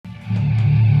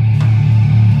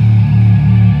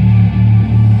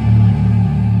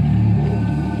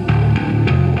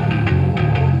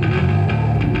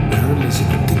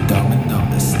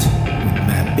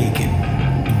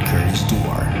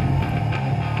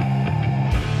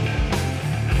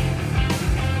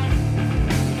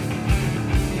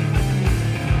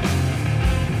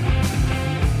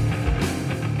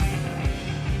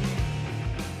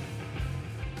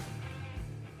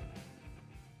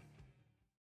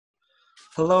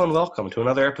Hello and welcome to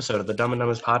another episode of the Dumb and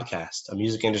Dumbest Podcast, a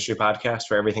music industry podcast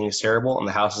where everything is terrible and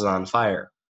the house is on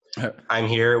fire. I'm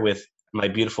here with my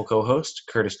beautiful co-host,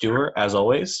 Curtis Dewar, as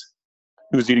always.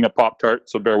 Who's eating a Pop-Tart,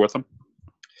 so bear with him.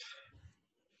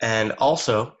 And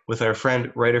also with our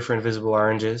friend, writer for Invisible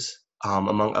Oranges,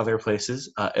 among other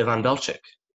places, Ivan Belchik.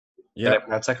 Did I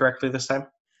pronounce that correctly this time?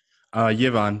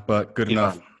 Yvonne, but good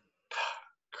enough.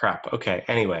 Crap. Okay.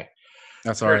 Anyway.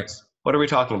 That's all right. What are we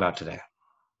talking about today?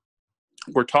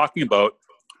 We're talking about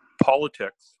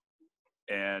politics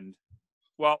and,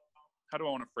 well, how do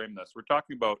I want to frame this? We're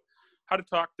talking about how to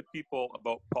talk to people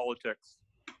about politics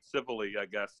civilly, I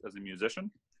guess, as a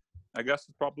musician. I guess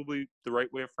is probably the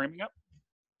right way of framing it.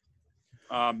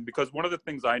 Because one of the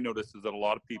things I notice is that a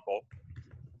lot of people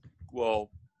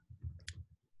will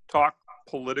talk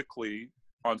politically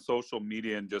on social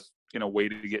media and just in a way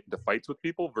to get into fights with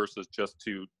people versus just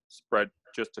to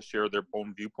share their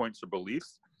own viewpoints or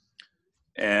beliefs.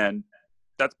 And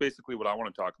that's basically what I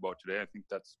want to talk about today. I think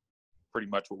that's pretty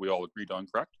much what we all agreed on,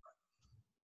 correct?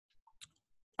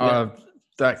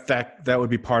 That would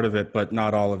be part of it, but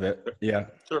not all of it. Yeah.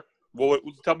 Sure. Well,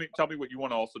 tell me what you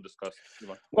want to also discuss.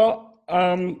 Well,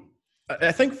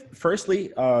 I think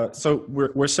firstly, so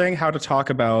we're saying how to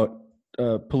talk about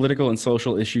political and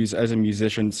social issues as a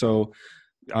musician. So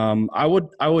I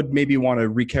would maybe want to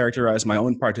recharacterize my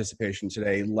own participation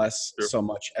today, less so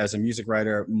much as a music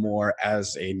writer, more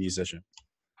as a musician.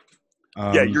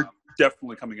 Yeah, you're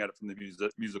definitely coming at it from the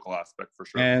musical aspect for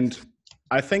sure. And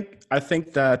I think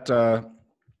that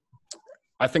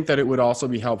it would also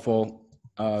be helpful,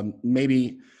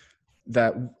 maybe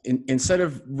that instead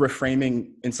of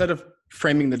framing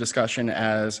the discussion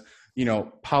as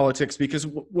politics, because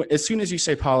as soon as you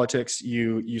say politics,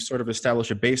 you sort of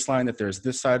establish a baseline that there's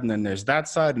this side and then there's that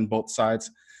side, and both sides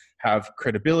have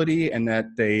credibility and that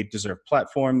they deserve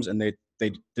platforms and they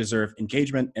deserve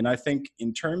engagement. And I think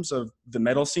in terms of the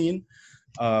metal scene,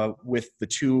 with the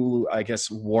two, I guess,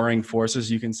 warring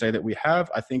forces you can say that we have,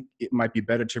 I think it might be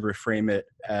better to reframe it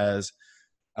as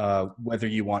whether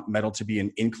you want metal to be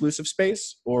an inclusive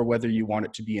space or whether you want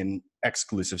it to be an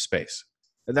exclusive space.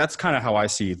 That's kind of how I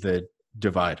see the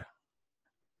divide.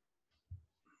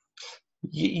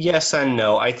 Yes and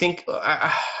no. I think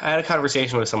I had a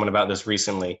conversation with someone about this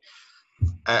recently,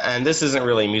 and this isn't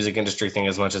really a music industry thing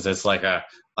as much as it's like a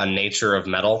nature of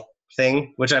metal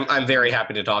thing, which I'm very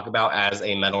happy to talk about as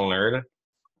a metal nerd.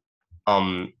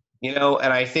 And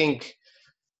I think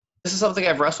this is something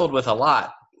I've wrestled with a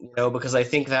lot, because I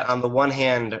think that on the one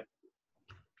hand,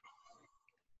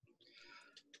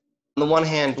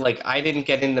 like, I didn't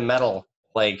get into metal,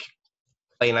 like,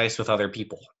 play nice with other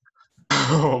people.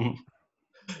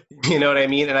 You know what I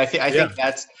mean? And I think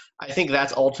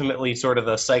that's ultimately sort of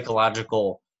the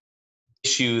psychological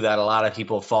issue that a lot of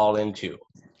people fall into.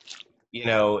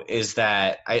 Is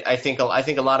that I think a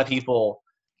lot of people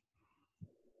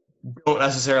don't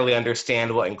necessarily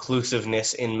understand what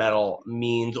inclusiveness in metal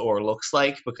means or looks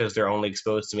like because they're only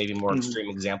exposed to maybe more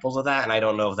extreme examples of that. And I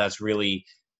don't know if that's really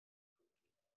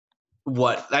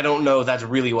what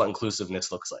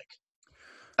inclusiveness looks like.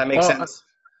 That makes sense.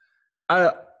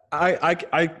 I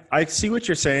see what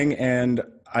you're saying, and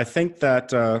I think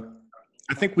that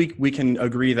we can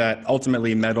agree that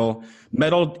ultimately metal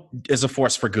is a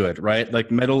force for good, right? Like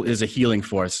metal is a healing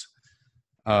force.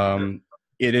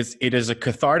 It is a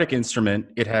cathartic instrument.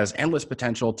 It has endless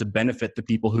potential to benefit the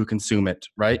people who consume it,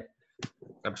 right?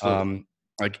 Absolutely.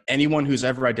 Like anyone who's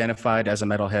ever identified as a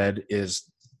metalhead is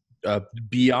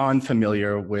beyond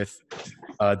familiar with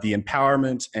the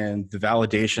empowerment and the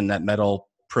validation that metal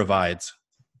provides.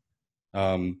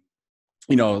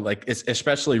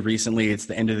 Especially recently, it's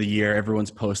the end of the year.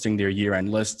 Everyone's posting their year-end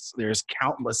lists. There's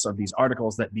countless of these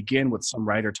articles that begin with some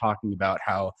writer talking about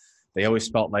how they always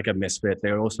felt like a misfit. They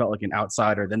always felt like an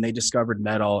outsider. Then they discovered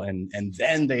metal, and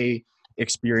then they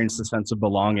experienced a sense of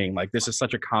belonging. Like, this is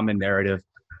such a common narrative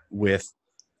with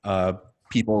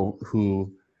people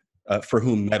who, for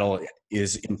whom metal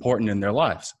is important in their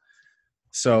lives.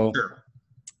 So Sure.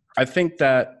 I think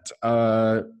that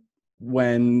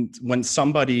when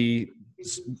somebody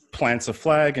plants a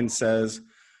flag and says,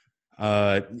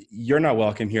 you're not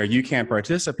welcome here, you can't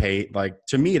participate, like,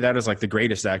 to me, that is like the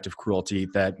greatest act of cruelty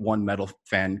that one metal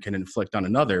fan can inflict on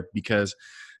another, because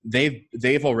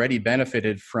they've already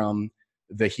benefited from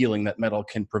the healing that metal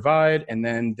can provide, and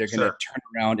then they're going to turn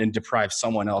around and deprive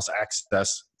someone else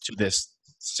access to this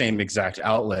same exact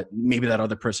outlet. Maybe that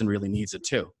other person really needs it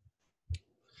too.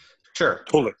 Sure.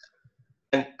 Totally.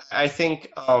 And I think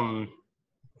that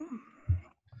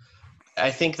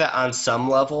on some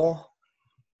level,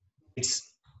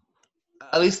 it's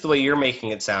at least the way you're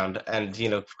making it sound, and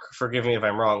forgive me if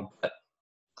I'm wrong, but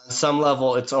on some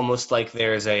level, it's almost like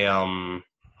there's it's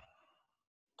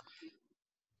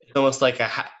almost like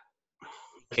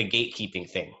like a gatekeeping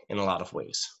thing in a lot of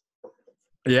ways.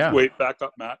 Yeah. Wait, back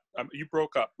up, Matt. You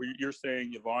broke up. You're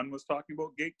saying Yvonne was talking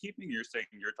about gatekeeping? You're saying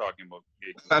you're talking about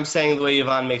gatekeeping? I'm saying the way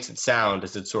Yvonne makes it sound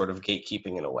is it's sort of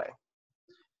gatekeeping in a way.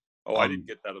 Oh, I didn't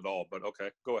get that at all, but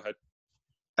okay, go ahead.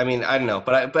 I mean, I don't know,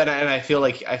 but I feel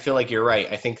like you're right.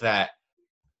 I think that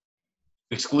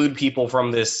exclude people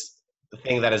from this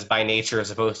thing that is by nature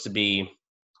supposed to be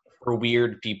for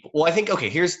weird people. Well, I think, okay,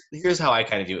 here's how I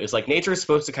kind of view it. It's like nature is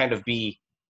supposed to kind of be,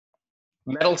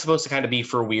 metal's supposed to kind of be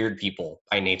for weird people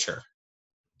by nature.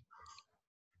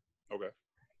 Okay.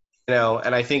 You know,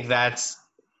 and I think that's,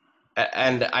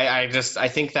 and I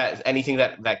think that anything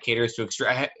that caters to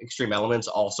extreme elements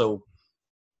also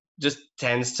just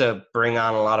tends to bring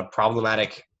on a lot of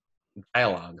problematic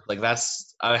dialogue. Like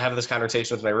I have this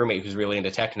conversation with my roommate who's really into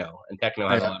techno, and techno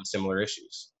has a lot of similar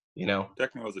issues, you know?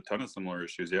 Techno has a ton of similar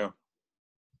issues, yeah.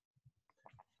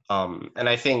 And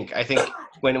I think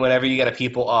whenever you get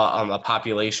a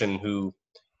population who,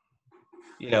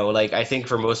 you know, like I think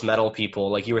for most metal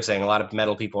people, like you were saying, a lot of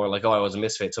metal people are like, oh, I was a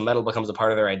misfit. So metal becomes a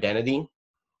part of their identity.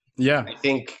 Yeah. I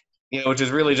think, you know, which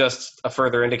is really just a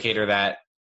further indicator that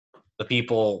the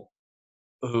people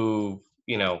who,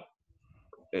 you know,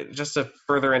 just a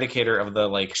further indicator of the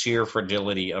like sheer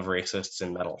fragility of racists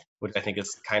in metal, which I think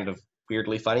is kind of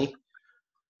weirdly funny.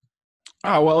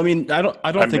 Oh, well, I mean, I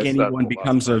don't think anyone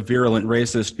becomes a virulent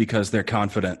racist because they're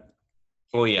confident.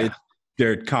 Well, yeah.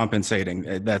 They're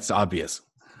compensating. That's obvious.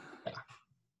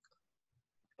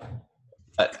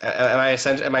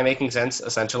 Am I making sense,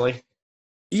 essentially?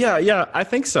 Yeah, I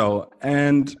think so.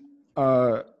 And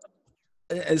so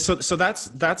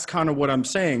that's kind of what I'm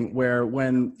saying, where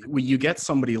when you get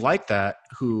somebody like that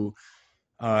who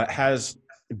has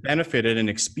benefited and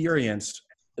experienced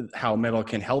how metal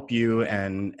can help you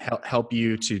and help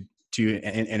you to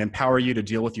and empower you to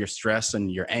deal with your stress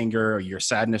and your anger or your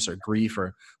sadness or grief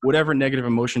or whatever negative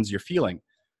emotions you're feeling.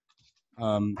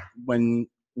 When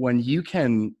you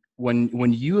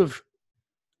have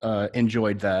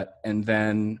enjoyed that, and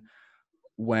then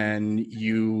when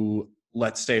you,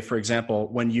 let's say, for example,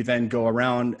 when you then go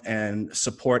around and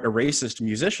support a racist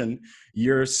musician,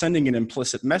 you're sending an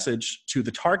implicit message to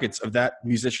the targets of that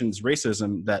musician's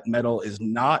racism that metal is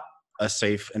not a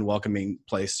safe and welcoming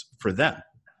place for them.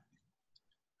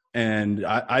 And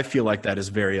I feel like that is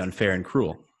very unfair and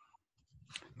cruel.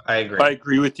 I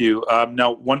agree with you.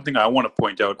 Now, one thing I want to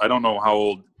point out, I don't know how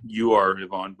old you are,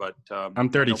 Yvonne, but I'm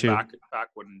 32. Back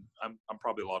when I'm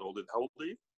probably a lot older. How old are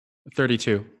you?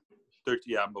 32. 30,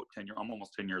 yeah, I'm about 10 years. I'm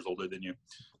almost 10 years older than you.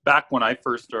 Back when I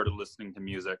first started listening to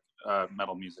music,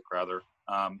 metal music rather,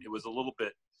 it was a little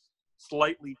bit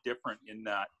slightly different in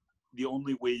that the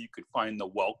only way you could find the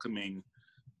welcoming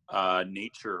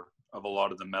nature of a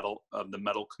lot of the metal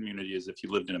community is if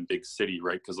you lived in a big city,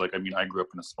 right? Because like, I mean, I grew up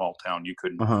in a small town. You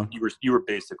couldn't, you were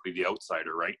basically the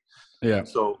outsider, right? Yeah.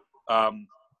 So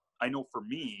I know for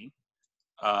me,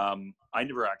 I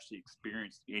never actually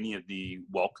experienced any of the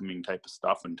welcoming type of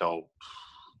stuff until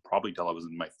I was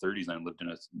in my 30s and I lived in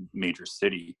a major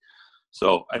city.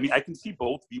 So, I mean, I can see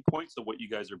both viewpoints of what you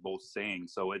guys are both saying.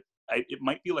 So it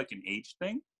might be like an age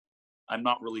thing. I'm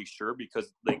not really sure,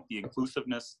 because like the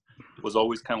inclusiveness was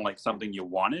always kind of like something you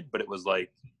wanted, but it was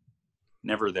like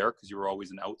never there because you were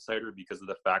always an outsider because of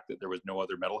the fact that there was no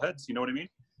other metalheads. You know what I mean?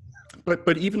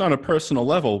 But even on a personal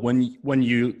level, when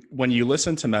you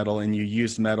listen to metal and you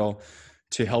used metal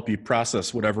to help you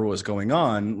process whatever was going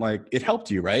on, like it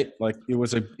helped you, right? Like it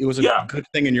was a good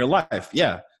thing in your life.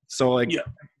 Yeah. So like,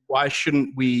 why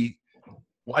shouldn't we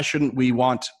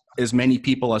want as many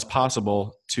people as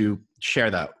possible to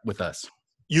share that with us?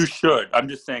 You should. I'm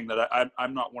just saying that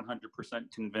I'm not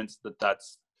 100% convinced that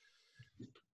that's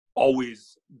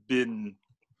always been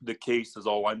the case, is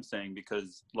all I'm saying,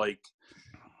 because like,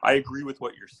 I agree with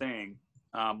what you're saying.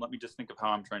 Let me just think of how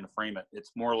I'm trying to frame it.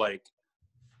 It's more like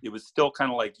it was still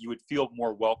kind of like you would feel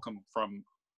more welcome from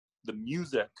the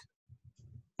music,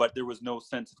 but there was no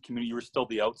sense of community. You were still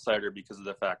the outsider because of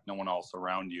the fact no one else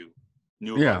around you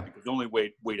knew about it. Because the only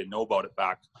way to know about it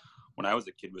back when I was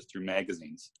a kid was through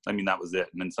magazines. I mean, that was it.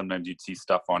 And then sometimes you'd see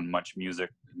stuff on Much Music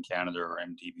in Canada or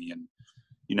MTV in the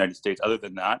United States. Other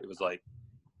than that, it was like,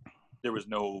 there was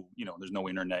no, there's no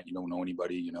internet, you don't know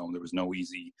anybody, there was no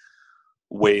easy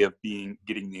way of getting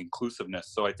the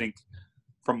inclusiveness. So I think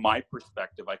from my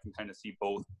perspective, I can kind of see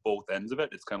both ends of it.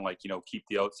 It's kind of like, keep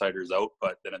the outsiders out,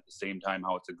 but then at the same time,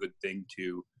 how it's a good thing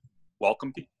to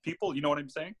welcome people. You know what I'm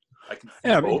saying? I can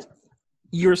see both.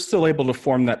 You're still able to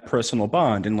form that personal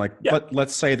bond. And like,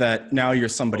 let's say that now you're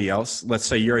somebody else. Let's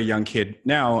say you're a young kid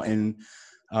now, and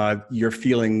you're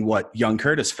feeling what young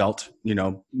Curtis felt,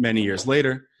 many years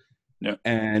later. Yeah.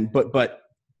 And but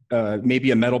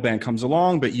maybe a metal band comes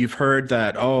along, but you've heard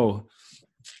that,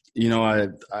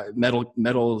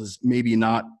 metal is maybe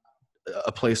not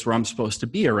a place where I'm supposed to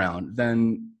be around.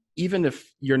 Then even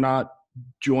if you're not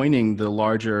joining the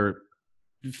larger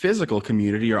physical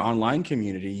community or online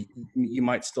community, you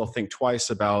might still think twice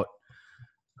about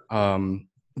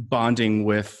bonding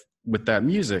with that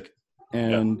music.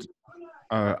 And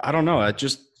I don't know,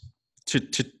 just to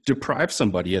deprive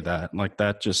somebody of that, like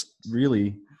that, just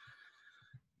really,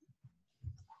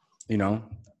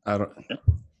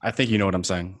 I think you know what I'm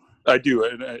saying. I do,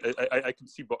 and I can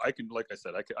see both. Like I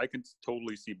said, I can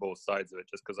totally see both sides of it,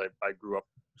 just because I grew up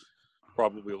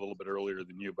probably a little bit earlier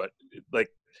than you, but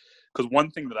because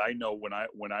one thing that I know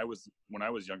when I was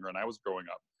younger and I was growing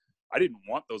up, I didn't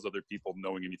want those other people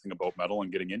knowing anything about metal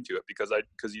and getting into it because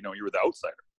you were the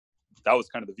outsider. That was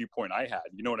kind of the viewpoint I had.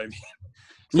 You know what I mean?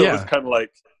 So it was kind of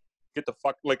like, get the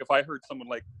fuck. Like if I heard someone,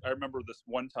 like I remember this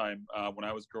one time when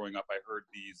I was growing up, I heard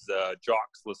these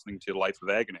jocks listening to Life of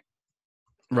Agony.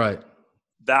 Right.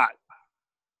 That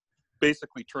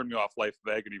basically turned me off Life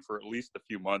of Agony for at least a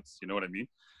few months. You know what I mean?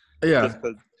 Yeah. Just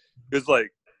 'cause it's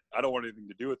like, I don't want anything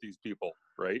to do with these people,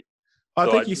 right? I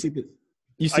think you see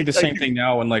the same thing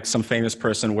now when like some famous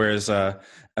person wears a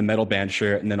metal band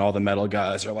shirt, and then all the metal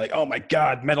guys are like, "Oh my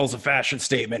God, metal's a fashion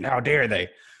statement. How dare they?"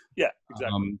 Yeah,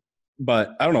 exactly.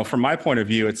 But I don't know. From my point of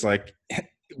view, it's like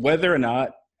whether or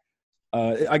not.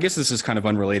 I guess this is kind of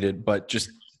unrelated, but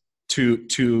just to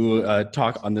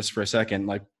talk on this for a second,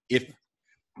 like if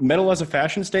metal as a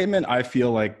fashion statement, I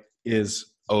feel like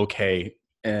is okay,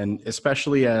 and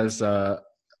especially as a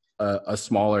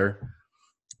smaller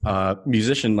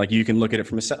musician, like you can look at it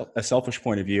from a selfish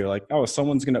point of view, like, oh,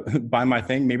 someone's gonna buy my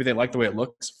thing, maybe they like the way it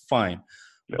looks, fine.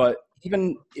 Yeah. But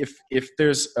even if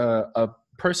there's a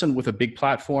person with a big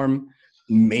platform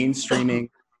mainstreaming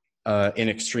in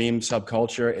extreme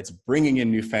subculture, it's bringing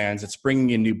in new fans, it's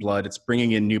bringing in new blood, it's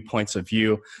bringing in new points of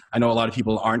view. I know a lot of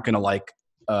people aren't going to like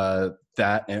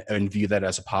that and view that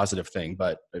as a positive thing,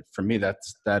 but for me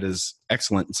that is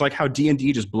excellent. It's like how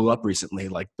D&D just blew up recently.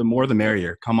 Like the more the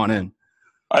merrier. Come on in.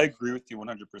 I agree with you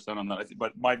 100% on that.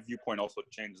 But my viewpoint also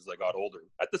changed as I got older.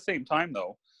 At the same time,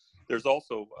 though, there's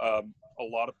also a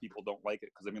lot of people don't like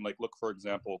it because, I mean, like, look, for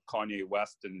example, Kanye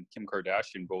West and Kim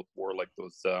Kardashian both wore like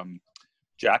those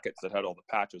jackets that had all the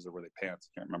patches, or were they pants?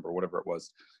 I can't remember, whatever it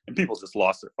was. And people just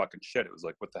lost their fucking shit. It was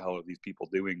like, what the hell are these people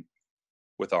doing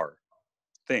with our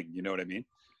thing? You know what I mean?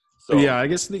 So yeah, I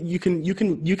guess that you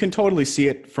can totally see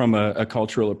it from a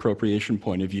cultural appropriation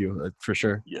point of view, for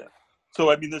sure. Yeah. So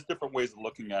I mean, there's different ways of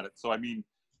looking at it. So I mean,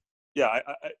 yeah,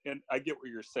 I get what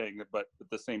you're saying, but at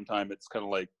the same time, it's kind of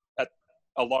like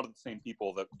a lot of the same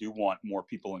people that do want more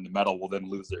people into metal will then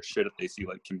lose their shit if they see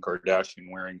like Kim Kardashian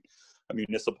wearing a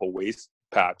municipal waste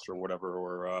patch or whatever,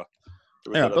 or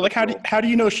yeah, but like how do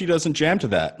you know she doesn't jam to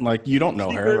that? Like you don't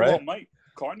know her, right? Well, might.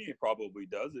 Kanye probably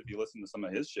does if you listen to some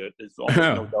of his shit. There's almost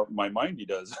no doubt in my mind he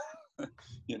does.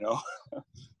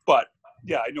 But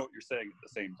yeah, I know what you're saying at the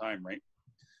same time, right?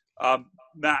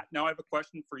 Matt, now I have a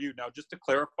question for you. Now, just to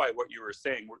clarify what you were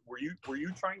saying, were you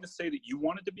trying to say that you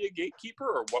wanted to be a gatekeeper,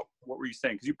 or what were you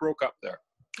saying? Because you broke up there.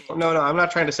 No, I'm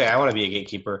not trying to say I want to be a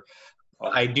gatekeeper.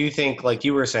 I do think, like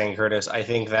you were saying, Curtis, I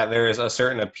think that there is a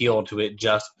certain appeal to it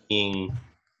just being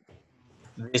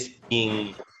this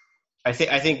being. I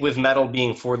think with metal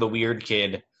being for the weird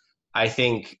kid, I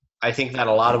think that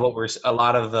a lot of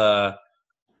the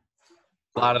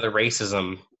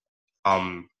racism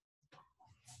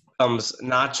comes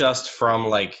not just from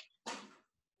like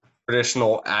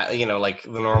traditional, like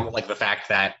the normal, like the fact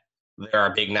that there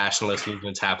are big nationalist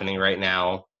movements happening right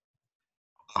now.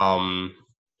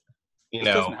 This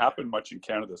doesn't happen much in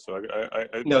Canada, so I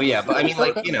no, yeah, but I mean,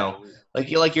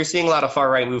 like you're seeing a lot of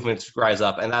far right movements rise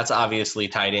up, and that's obviously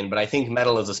tied in. But I think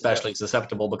metal is especially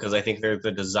susceptible because I think there's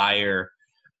the desire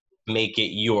to make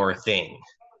it your thing.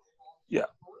 Yeah,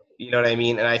 you know what I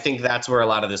mean. And I think that's where a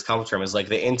lot of this comes from, is like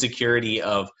the insecurity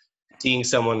of seeing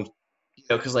someone,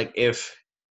 because like if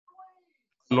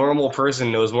a normal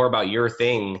person knows more about your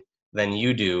thing than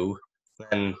you do,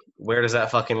 then where does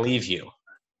that fucking leave you?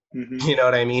 Mm-hmm. You know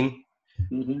what I mean?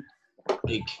 Mm-hmm.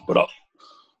 But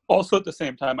also at the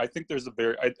same time, I think there's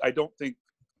I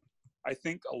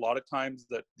think a lot of times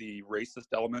that the racist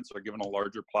elements are given a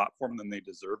larger platform than they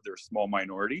deserve. They're a small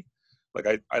minority. Like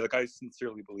I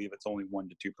sincerely believe it's only 1%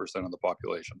 to 2% of the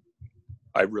population.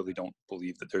 I really don't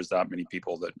believe that there's that many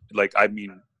people that I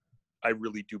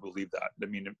really do believe that. I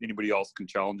mean, if anybody else can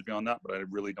challenge me on that, but I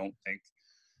really don't think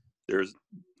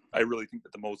I really think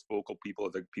that the most vocal people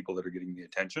are the people that are getting the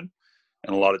attention.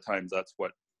 And a lot of times that's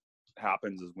what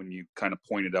happens is when you kind of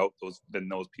point it out, those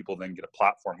people then get a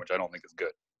platform, which I don't think is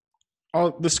good.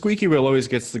 Oh, the squeaky wheel always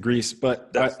gets the grease,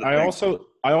 but I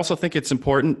also think it's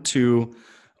important to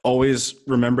always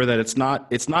remember that it's not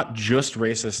just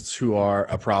racists who are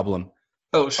a problem.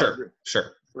 Oh, sure.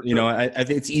 You know, I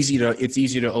think it's easy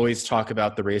to always talk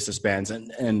about the racist bands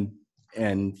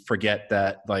and forget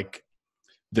that, like,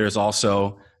 there's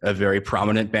also a very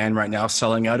prominent band right now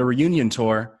selling out a reunion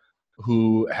tour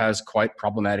who has quite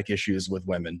problematic issues with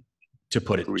women, to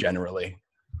put it generally.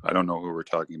 I don't know who we're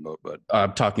talking about, but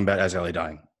I'm talking about As LA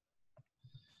Dying.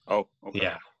 Oh, okay.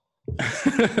 Yeah.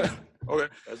 Okay,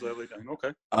 As LA Dying.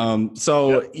 Okay.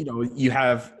 So, you know, you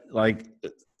have, like,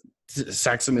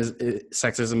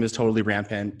 sexism is totally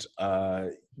rampant.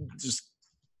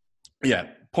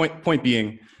 Point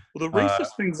being, well, the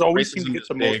racist things always seem to get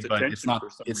the most attention.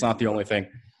 It's not the only thing.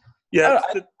 Yeah,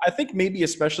 I think maybe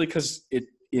especially because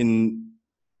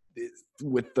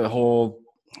with the whole,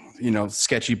 you know,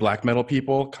 sketchy black metal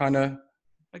people kind of.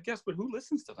 I guess, but who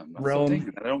listens to them? That's realm. the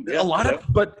thing. I don't get a lot of,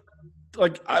 but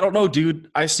like, I don't know, dude.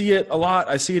 I see it a lot.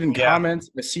 I see it in comments.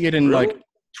 I see it in like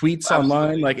tweets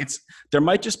online. Like, there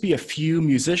might just be a few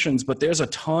musicians, but there's a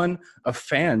ton of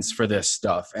fans for this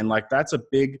stuff, and like that's a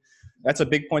big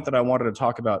point that I wanted to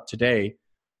talk about today,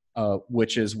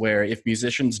 which is where if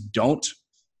musicians don't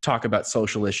talk about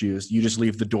social issues, you just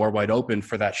leave the door wide open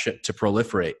for that shit to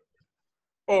proliferate.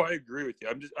 Oh, I agree with you.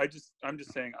 I'm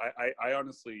just saying. I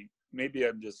honestly, maybe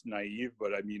I'm just naive,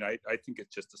 but I mean, I think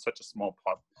it's just such a small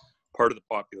part of the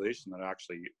population that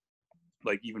actually,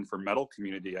 like, even for metal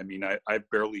community. I mean, I've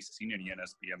barely seen any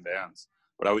NSBM bands,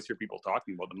 but I always hear people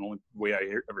talking about them. The only way I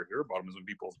ever hear about them is when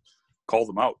people call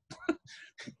them out.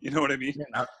 You know what I mean?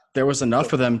 Yeah, there was enough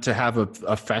for them to have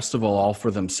a festival all for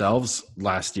themselves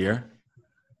last year.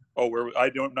 Oh,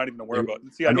 not even aware about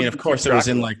it. See, I mean, of course, it was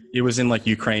in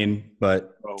Ukraine,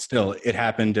 but still, it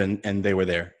happened, and they were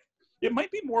there. It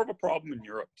might be more of a problem in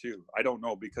Europe too. I don't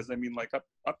know, because I mean, like up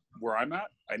where I'm at,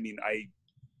 I mean, I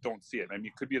don't see it. I mean,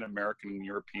 it could be an American and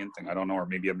European thing. I don't know, or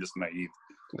maybe I'm just naive.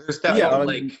 There's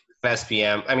definitely like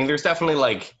SPM. I mean, there's definitely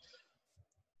like.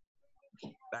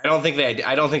 I don't think they'd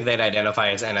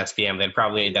identify as NSBM. They'd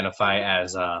probably identify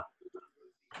as.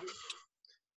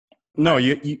 No,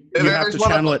 you have to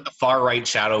channel it. The far right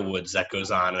Shadow Woods that goes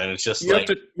on, and it's just you have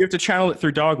to channel it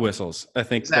through dog whistles. I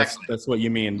think that's what you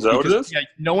mean. Is that what it is? Yeah,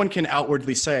 no one can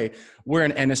outwardly say we're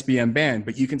an NSBM band,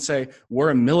 but you can say we're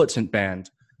a militant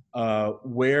band.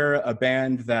 We're a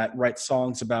band that writes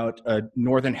songs about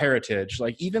Northern heritage.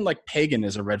 Like, even like pagan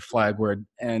is a red flag word,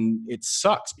 and it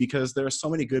sucks because there are so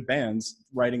many good bands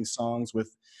writing songs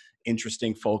with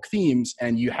interesting folk themes,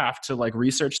 and you have to like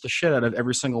research the shit out of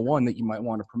every single one that you might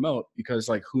want to promote, because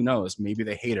like, who knows, maybe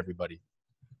they hate everybody.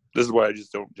 This is why I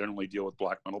just don't generally deal with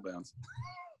black metal bands.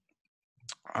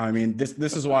 I mean, this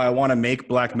is why I want to make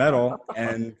black metal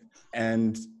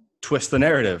and twist the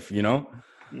narrative, you know?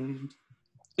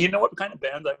 You know what kind of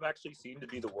bands I've actually seen to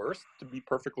be the worst, to be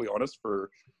perfectly honest, for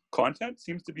content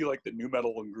seems to be like the new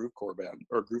metal and groove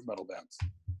metal bands.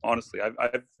 Honestly,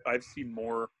 I've seen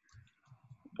more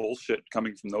bullshit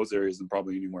coming from those areas than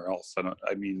probably anywhere else.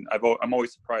 I'm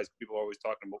always surprised. People are always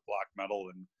talking about black metal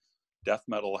and death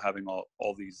metal having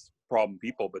all these problem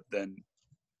people, but then,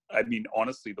 I mean,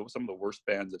 honestly, some of the worst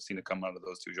bands I've seen it come out of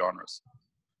those two genres.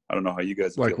 I don't know how you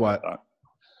guys feel about that.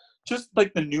 Just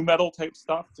like the new metal type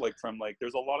stuff, like from like,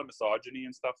 there's a lot of misogyny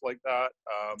and stuff like that.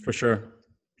 For sure.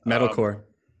 Metalcore.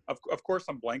 Of course,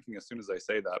 I'm blanking as soon as I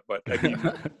say that, but I mean,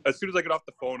 as soon as I get off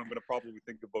the phone, I'm going to probably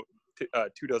think about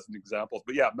 24 examples.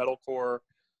 But yeah, metalcore,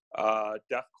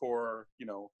 deathcore, you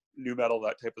know, new metal,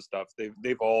 that type of stuff.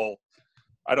 They've all,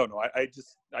 I don't know.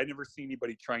 I never see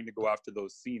anybody trying to go after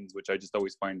those scenes, which I just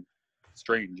always find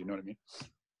strange. You know what I mean?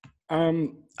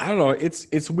 I don't know.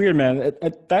 It's weird, man.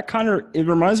 It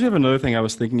reminds me of another thing I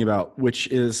was thinking about, which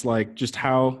is like just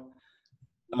how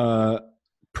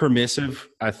permissive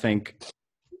I think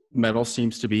metal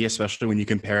seems to be, especially when you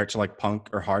compare it to like punk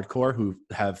or hardcore, who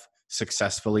have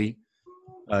successfully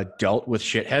dealt with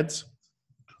shitheads.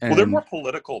 Well, they're more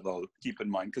political, though, keep in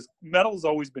mind, because metal's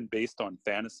always been based on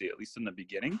fantasy, at least in the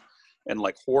beginning, and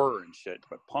like horror and shit.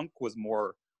 But punk was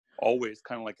more always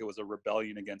kind of like it was a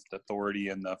rebellion against authority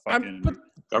and the fucking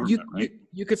government, right?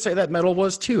 You could say that metal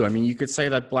was too. I mean, you could say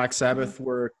that Black Sabbath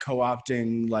were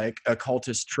co-opting like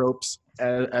occultist tropes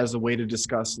as a way to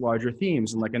discuss larger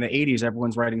themes. And like in the 80s,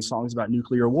 everyone's writing songs about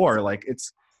nuclear war. Like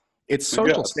it's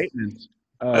social statements.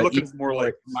 I look at it more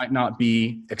like might not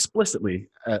be explicitly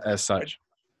as such.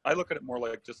 I look at it more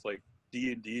like just like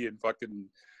D&D and fucking,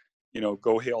 you know,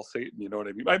 go hail Satan. You know what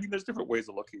I mean? I mean, there's different ways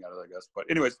of looking at it, I guess. But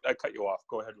anyways, I cut you off.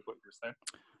 Go ahead with what you're saying.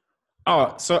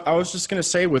 Oh, so I was just gonna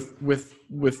say with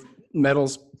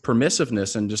metal's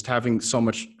permissiveness and just having so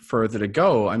much further to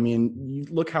go. I mean,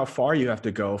 look how far you have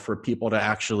to go for people to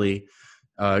actually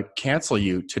cancel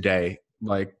you today.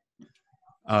 Like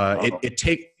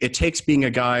it takes being a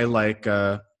guy like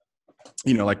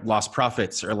like Lost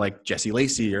Prophets or like Jesse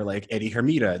Lacey or like Eddie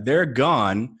Hermita. They're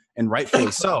gone, and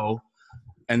rightfully so.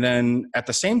 And then at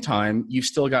the same time, you've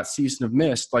still got Season of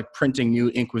Mist like printing new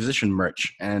Inquisition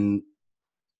merch, and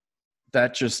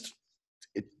that just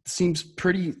it seems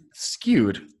pretty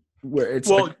skewed. Where it's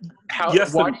Well, like, how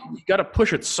yes, why you got to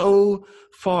push it so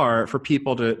far for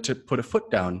people to put a foot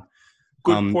down?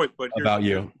 good point. But about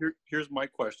you. Here's my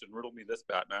question. Riddle me this,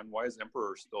 Batman. Why is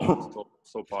Emperor still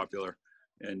so popular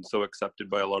and so accepted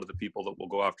by a lot of the people that will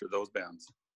go after those bands?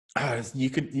 You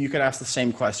could ask the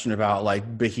same question about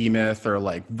like Behemoth or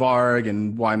like Varg,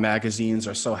 and why magazines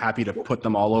are so happy to put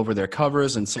them all over their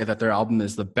covers and say that their album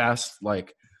is the best.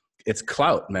 Like, it's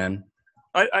clout, man.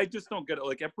 I just don't get it.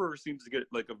 Like, Emperor seems to get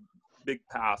like a big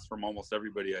pass from almost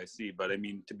everybody I see. But I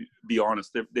mean, to be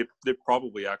honest, they've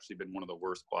probably actually been one of the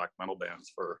worst black metal bands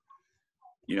for,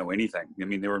 anything. I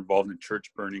mean, they were involved in church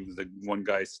burnings. The one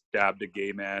guy stabbed a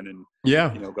gay man and,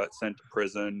 got sent to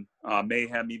prison.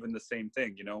 Mayhem, even the same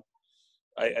thing,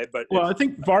 I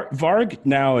think Varg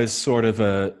now is sort of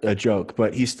a joke,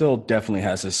 but he still definitely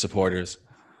has his supporters.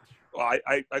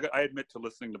 I admit to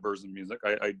listening to Burzum music.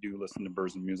 I do listen to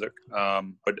Burzum music,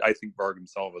 but I think Varg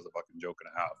himself is a fucking joke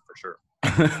and a half for sure,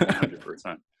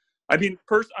 100%. I mean,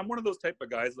 I'm one of those type of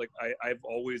guys. Like I've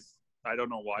always, I don't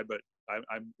know why, but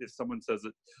I'm if someone says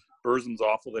that Burzum's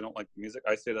awful, they don't like the music,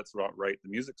 I say that's not right. The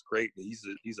music's great. He's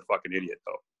a fucking idiot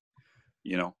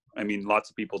though. I mean, lots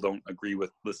of people don't agree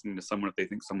with listening to someone if they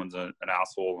think someone's an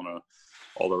asshole and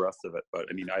all the rest of it. But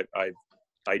I mean,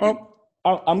 I do.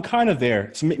 I'm kind of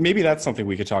there, so maybe that's something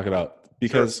we could talk about,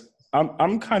 because sure.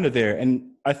 I'm kind of there,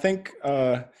 and I think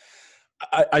I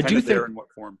do think. There in what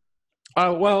form?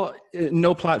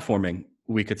 No platforming,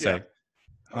 we could say.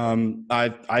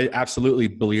 I absolutely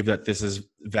believe that this is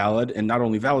valid, and not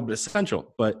only valid but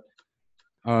essential. But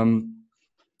oh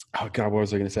god, what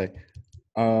was I going to say?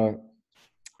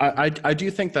 I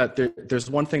do think that there's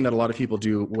one thing that a lot of people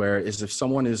do, where is if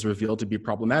someone is revealed to be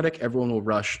problematic, everyone will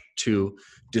rush to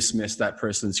dismiss that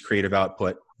person's creative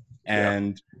output,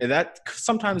 and that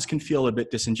sometimes can feel a bit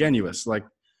disingenuous. Like,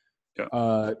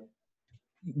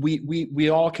 we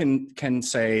all can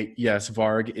say yes,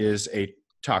 Varg is a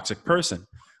toxic person.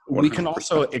 100%. We can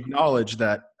also acknowledge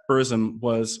that Burzum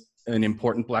was an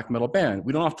important black metal band.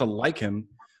 We don't have to like him.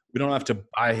 We don't have to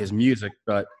buy his music,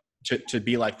 but to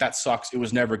be like, that sucks, it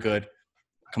was never good.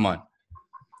 Come on.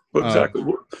 Well, exactly.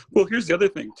 Well, here's the other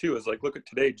thing too, is like, look at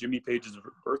today, Jimmy Page's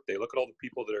birthday. Look at all the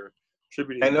people that are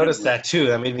attributing. I noticed that too.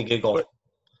 That made me giggle.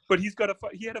 But he had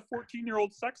a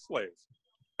 14-year-old sex slave.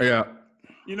 Yeah.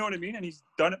 You know what I mean? And he's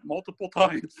done it multiple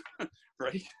times,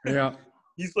 right? Yeah.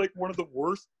 He's like one of the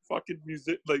worst fucking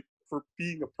like, for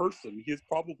being a person, he is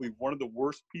probably one of the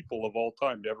worst people of all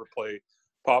time to ever play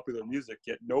popular music.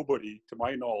 Yet nobody, to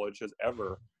my knowledge, has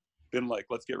ever been like,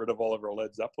 let's get rid of all of our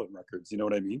Led Zeppelin records. You know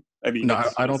what I mean? I mean, no,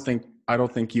 I don't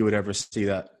think you would ever see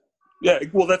that. Yeah,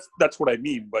 well, that's what I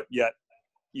mean. But yet,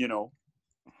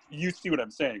 you see what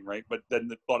I'm saying, right? But then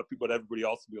a lot of people, everybody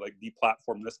else will be like,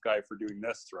 deplatform this guy for doing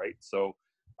this, right? So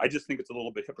I just think it's a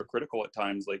little bit hypocritical at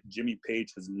times. Like, Jimmy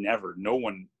Page has never, no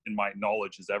one in my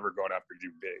knowledge has ever gone after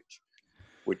Jimmy Page,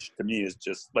 which to me is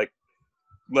just like,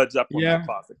 Led Zeppelin is a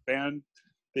classic band,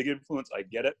 big influence. I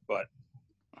get it, but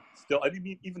still, I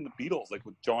mean, even the Beatles, like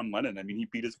with John Lennon, I mean, he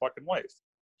beat his fucking wife.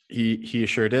 He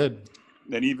sure did.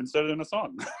 And he even said it in a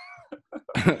song.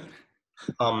 Okay.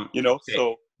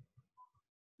 So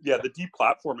yeah, the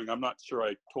deplatforming, I'm not sure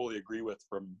I totally agree with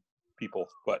from people,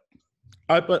 but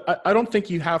I don't think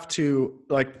you have to,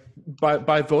 like,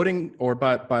 by voting or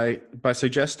by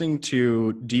suggesting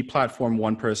to deplatform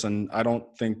one person. I don't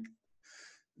think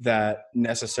that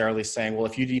necessarily saying, well,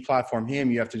 if you deplatform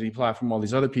him, you have to deplatform all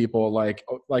these other people. Like,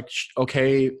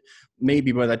 okay,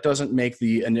 maybe, but that doesn't make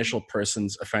the initial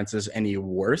person's offenses any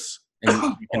worse.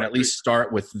 And you can at least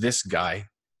start with this guy,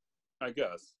 I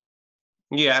guess.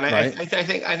 Yeah, and right?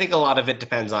 I think a lot of it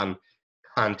depends on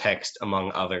context,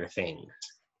 among other things.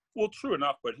 Well, true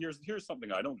enough, but here's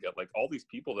something I don't get. Like, all these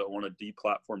people that want to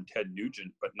deplatform Ted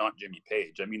Nugent but not Jimmy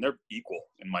Page, I mean, they're equal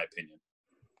in my opinion.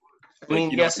 I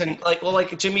mean, yes, and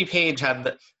like Jimmy Page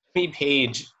has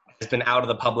been out of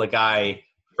the public eye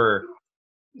for.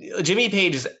 Jimmy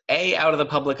Page is A, out of the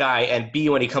public eye, and B,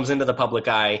 when he comes into the public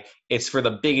eye, it's for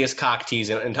the biggest cock tease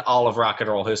into all of rock and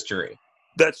roll history.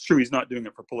 That's true. He's not doing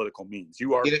it for political means.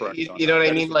 You are correct. You know what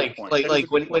I mean? Like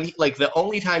when he, like, the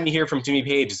only time you hear from Jimmy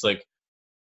Page is like,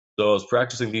 So I was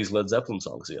practicing these Led Zeppelin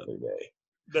songs the other day.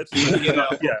 That's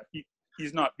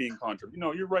he's not being controversial.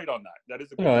 No, you're right on that. That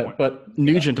is a good point. But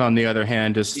Nugent, on the other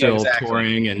hand, is still exactly.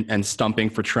 touring and stumping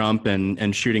for Trump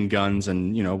and shooting guns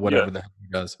and whatever the hell he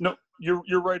does. No,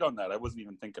 you're right on that. I wasn't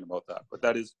even thinking about that, but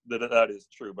that is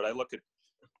true. But I look at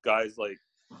guys like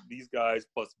these guys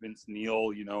plus Vince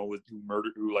Neil,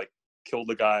 who like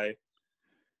killed a guy.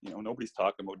 Nobody's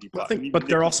talking about deplatforming. But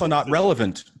they're also not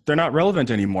relevant. They're not relevant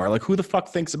anymore. Like, who the fuck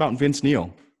thinks about Vince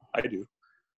Neil? I do.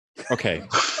 Okay.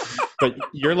 But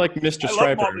you're like Mr.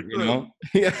 Stryper,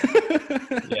 Yeah.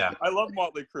 Yeah. I love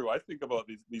Motley Crue. I think about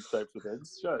these types of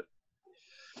things. Shut.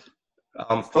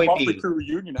 If the Motley Crue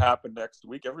reunion happened next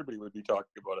week, everybody would be talking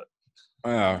about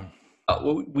it.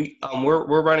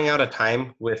 We're running out of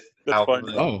time with how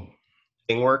the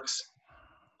thing works.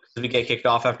 We get kicked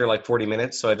off after like 40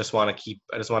 minutes, so I just want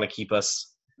to keep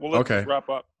us. Well, let's just wrap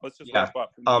up. Wrap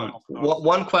up.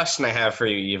 One question I have for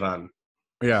you, Ivan.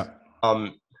 Yeah.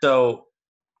 So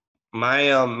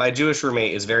my Jewish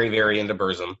roommate is very, very into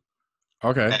Burzum.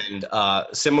 Okay. And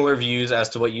similar views as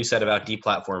to what you said about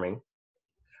deplatforming.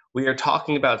 We are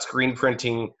talking about screen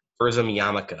printing Burzum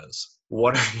yarmulkes.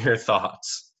 What are your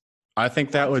thoughts? I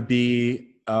think that would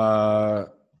be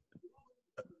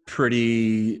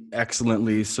pretty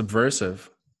excellently subversive.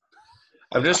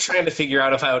 I'm just trying to figure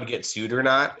out if I would get sued or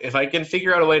not. If I can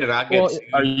figure out a way to not get sued.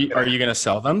 Are you going to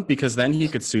sell them? Because then he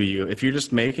could sue you. If you're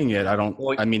just making it,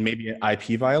 maybe an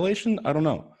IP violation? I don't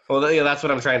know. Well, yeah, that's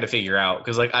what I'm trying to figure out.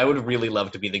 Because I would really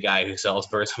love to be the guy who sells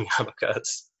Burzum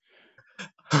yarmulkes.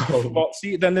 Well,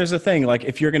 see, then there's a thing. Like,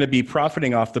 if you're going to be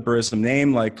profiting off the Burzum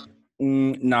name,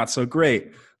 not so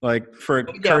great. Like, for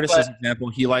Curtis's example,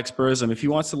 he likes Burzum. If he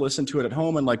wants to listen to it at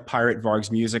home and pirate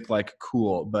Varg's music,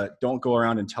 cool. But don't go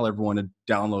around and tell everyone to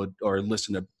download or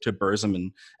listen to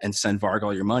Burzum and send Varg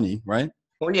all your money, right?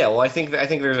 Well, yeah. Well, I think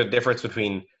there's a difference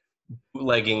between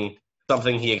bootlegging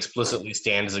something he explicitly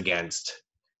stands against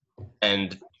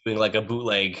and doing like a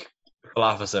bootleg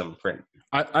Falafism print.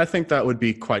 I think that would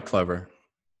be quite clever.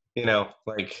 Yeah.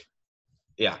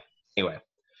 Anyway.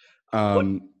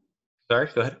 Sorry,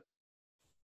 go ahead.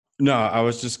 No, I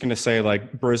was just going to say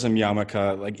Burzum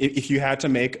yarmulke, if you had to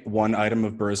make one item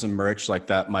of Burzum merch,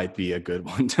 that might be a good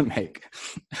one to make.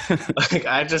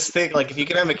 I just think if you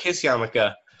can have a Kiss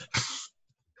yarmulke,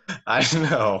 I don't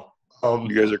know.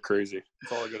 You guys are crazy.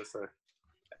 That's all I got to say.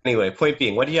 Anyway, point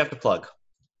being, what do you have to plug?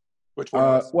 Which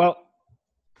one?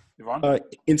 Yvonne?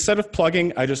 Instead of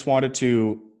plugging, I just wanted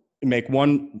to make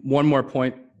one more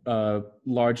point,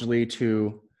 largely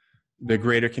to the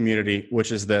greater community,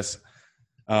 which is this.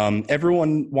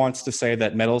 Everyone wants to say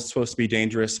that metal is supposed to be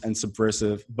dangerous and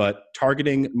subversive, but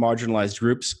targeting marginalized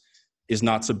groups is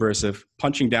not subversive.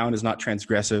 Punching down is not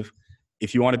transgressive.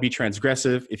 If you want to be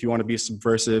transgressive, if you want to be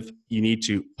subversive, you need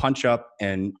to punch up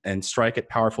and strike at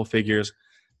powerful figures.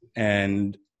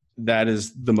 And that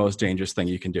is the most dangerous thing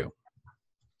you can do.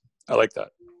 I like that.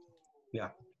 Yeah.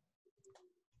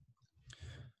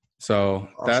 So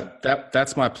awesome.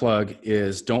 That's my plug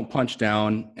is don't punch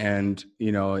down and,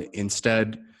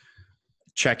 instead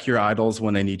check your idols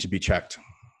when they need to be checked.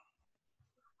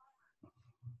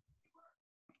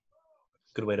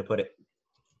 Good way to put it.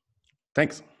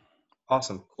 Thanks.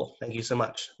 Awesome. Cool. Thank you so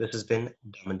much. This has been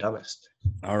Dumb and Dumbest.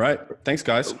 All right. Thanks,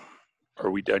 guys. Are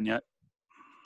we done yet?